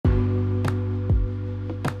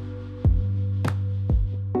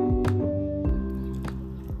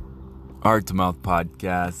Art to Mouth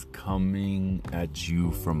podcast coming at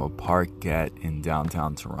you from a parkette in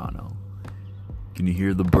downtown Toronto. Can you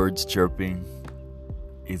hear the birds chirping?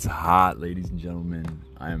 It's hot, ladies and gentlemen.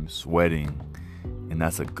 I am sweating, and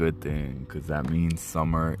that's a good thing because that means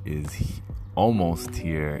summer is almost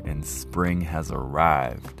here and spring has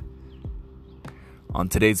arrived. On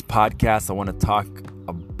today's podcast, I want to talk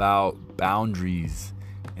about boundaries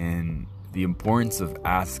and the importance of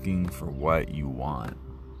asking for what you want.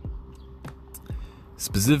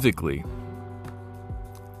 Specifically,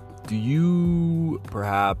 do you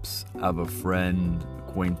perhaps have a friend,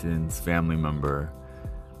 acquaintance, family member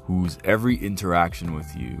whose every interaction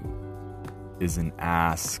with you is an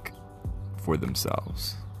ask for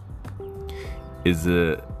themselves? Is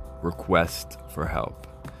a request for help?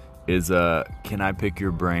 Is a, can I pick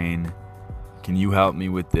your brain? Can you help me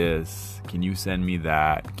with this? Can you send me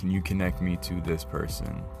that? Can you connect me to this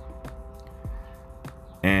person?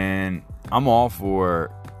 And I'm all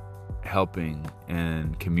for helping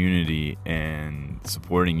and community and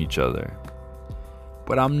supporting each other.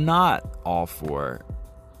 But I'm not all for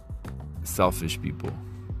selfish people.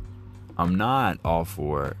 I'm not all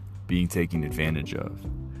for being taken advantage of.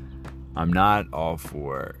 I'm not all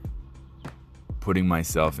for putting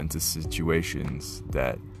myself into situations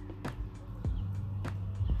that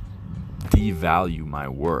devalue my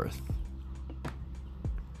worth.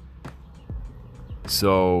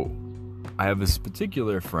 So I have this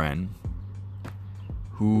particular friend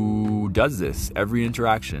who does this every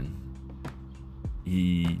interaction.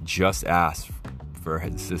 He just asks for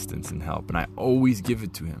his assistance and help, and I always give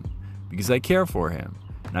it to him because I care for him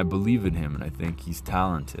and I believe in him and I think he's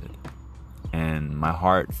talented and my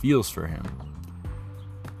heart feels for him.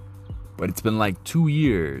 But it's been like 2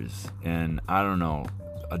 years and I don't know,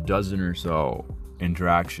 a dozen or so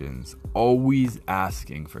interactions, always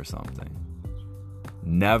asking for something.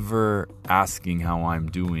 Never asking how I'm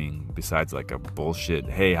doing besides like a bullshit,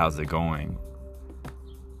 hey, how's it going?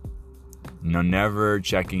 No, never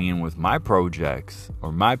checking in with my projects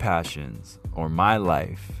or my passions or my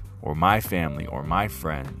life or my family or my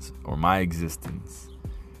friends or my existence.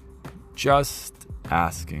 Just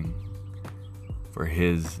asking for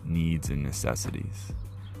his needs and necessities.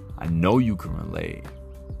 I know you can relate.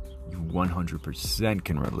 You 100%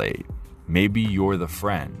 can relate. Maybe you're the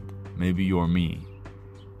friend. Maybe you're me.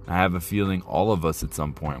 I have a feeling all of us at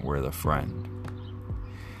some point were the friend.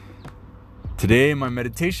 Today in my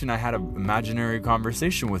meditation, I had an imaginary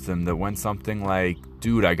conversation with him that went something like,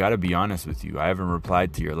 dude, I gotta be honest with you. I haven't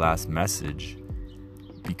replied to your last message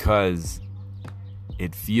because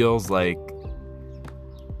it feels like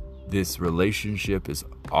this relationship is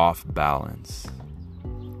off balance.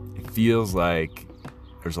 It feels like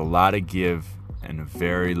there's a lot of give and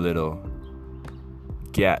very little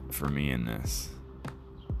get for me in this.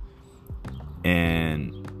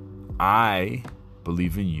 And I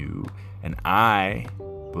believe in you, and I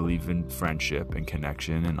believe in friendship and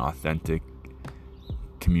connection and authentic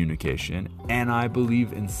communication, and I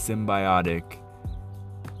believe in symbiotic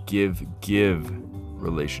give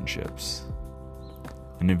relationships.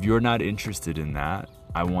 And if you're not interested in that,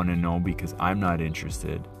 I want to know because I'm not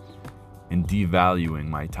interested in devaluing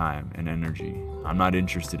my time and energy. I'm not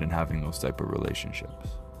interested in having those type of relationships.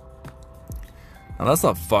 Now that's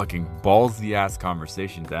a fucking ballsy ass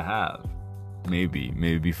conversation to have.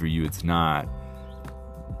 Maybe for you it's not.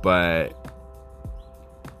 But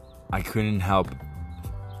I couldn't help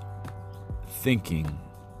thinking,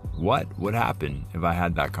 what would happen if I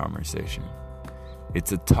had that conversation?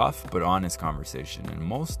 It's a tough but honest conversation. And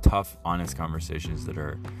most tough, honest conversations that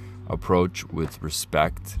are approached with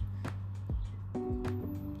respect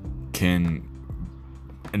can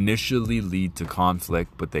initially lead to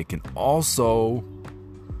conflict, but they can also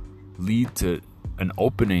lead to an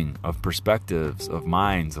opening of perspectives, of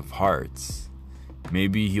minds, of hearts.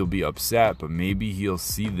 Maybe he'll be upset, but maybe he'll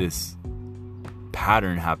see this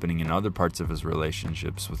pattern happening in other parts of his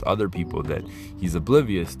relationships with other people that he's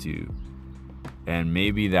oblivious to. And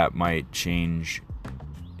maybe that might change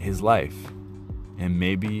his life. And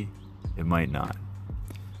maybe it might not.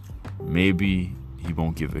 Maybe he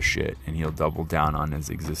won't give a shit and he'll double down on his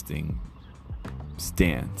existing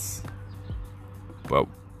stance. But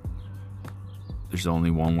there's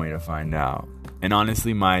only one way to find out. And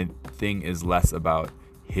honestly, my thing is less about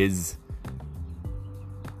his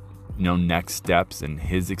next steps and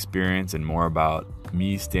his experience and more about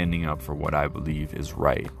me standing up for what I believe is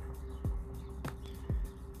right.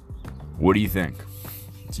 What do you think?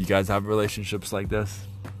 Do you guys have relationships like this?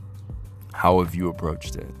 How have you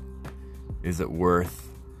approached it? Is it worth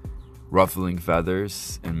ruffling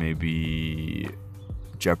feathers and maybe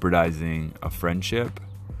jeopardizing a friendship?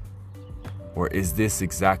 Or is this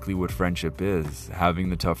exactly what friendship is? Having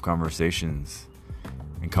the tough conversations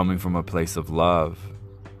and coming from a place of love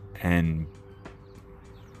and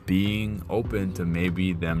being open to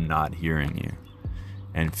maybe them not hearing you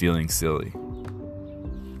and feeling silly.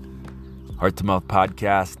 Heart to Mouth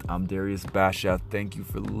Podcast. I'm Darius Basha. Thank you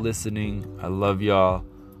for listening. I love y'all.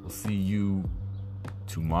 We'll see you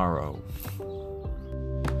tomorrow.